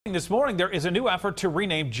This morning, there is a new effort to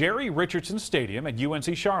rename Jerry Richardson Stadium at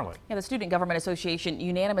UNC Charlotte. Yeah, the Student Government Association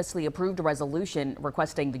unanimously approved a resolution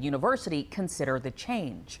requesting the university consider the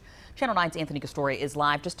change. Channel 9's Anthony Castori is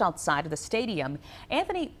live just outside of the stadium.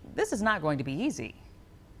 Anthony, this is not going to be easy.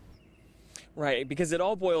 Right, because it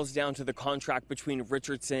all boils down to the contract between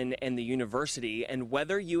Richardson and the university and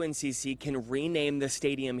whether UNCC can rename the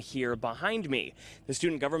stadium here behind me. The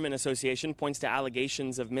Student Government Association points to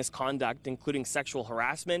allegations of misconduct, including sexual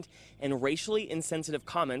harassment and racially insensitive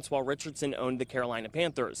comments while Richardson owned the Carolina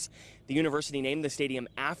Panthers. The university named the stadium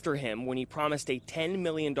after him when he promised a $10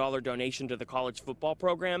 million donation to the college football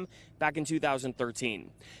program back in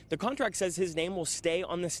 2013. The contract says his name will stay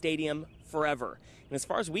on the stadium forever. And as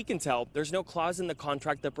far as we can tell, there's no clause in the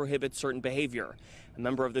contract that prohibits certain behavior. A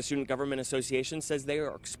member of the Student Government Association says they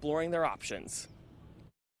are exploring their options.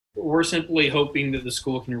 We're simply hoping that the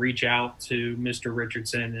school can reach out to Mr.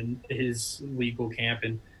 Richardson and his legal camp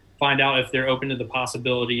and find out if they're open to the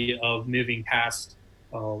possibility of moving past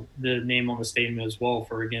the name on the stadium as well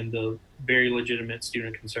for, again, the very legitimate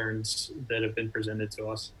student concerns that have been presented to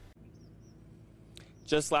us.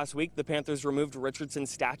 Just last week, the Panthers removed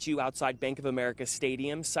Richardson's statue outside Bank of America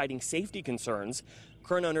Stadium, citing safety concerns.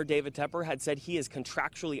 Current owner David Tepper had said he is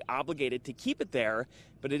contractually obligated to keep it there,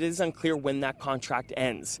 but it is unclear when that contract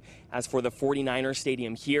ends. As for the 49ers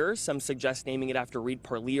stadium here, some suggest naming it after Reed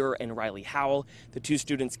Parlier and Riley Howell, the two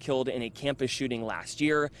students killed in a campus shooting last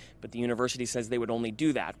year, but the university says they would only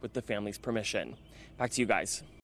do that with the family's permission. Back to you guys.